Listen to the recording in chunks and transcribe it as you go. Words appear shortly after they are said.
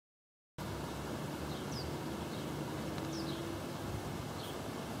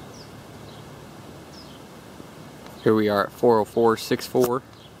Here we are at 40464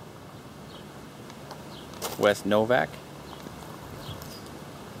 West NOVAK.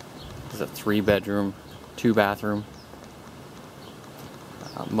 This is a 3-bedroom, 2-bathroom,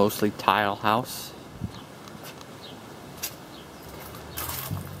 mostly tile house.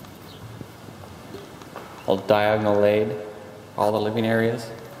 All diagonal laid, all the living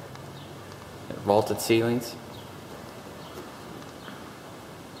areas, vaulted ceilings.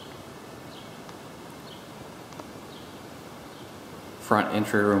 Front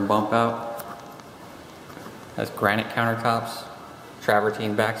entry room bump out. Has granite countertops,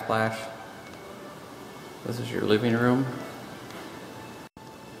 travertine backsplash. This is your living room.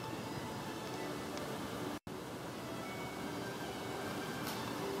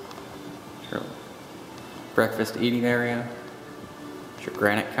 Your breakfast eating area. Your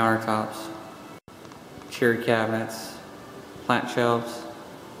granite countertops, cherry cabinets, plant shelves,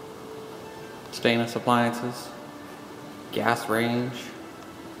 stainless appliances, gas range.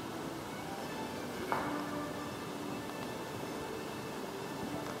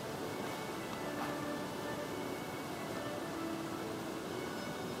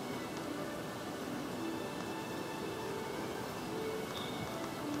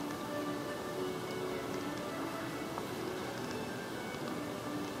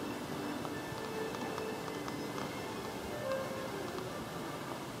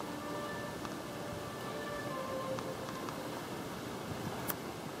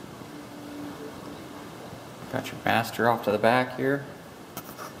 Got your master off to the back here.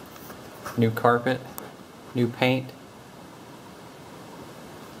 New carpet, new paint.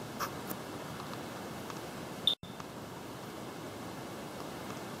 It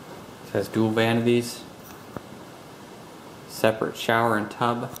has dual vanities, separate shower and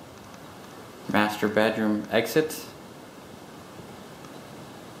tub, master bedroom exit.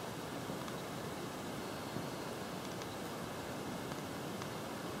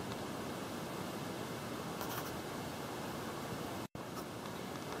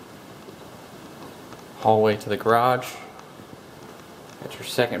 Hallway to the garage. Got your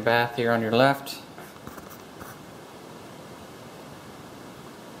second bath here on your left.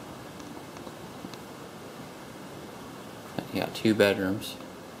 You got 2 bedrooms.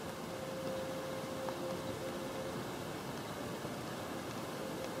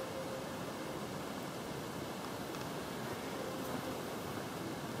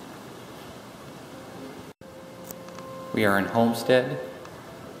 We are in Homestead,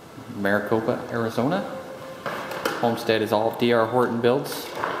 Maricopa, Arizona. Homestead is all D.R. Horton builds.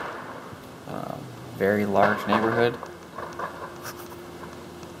 Very large neighborhood.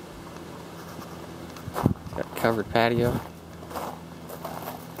 Got covered patio.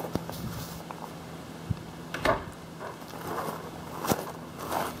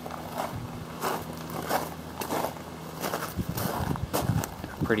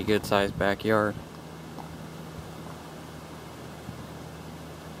 Pretty good sized backyard.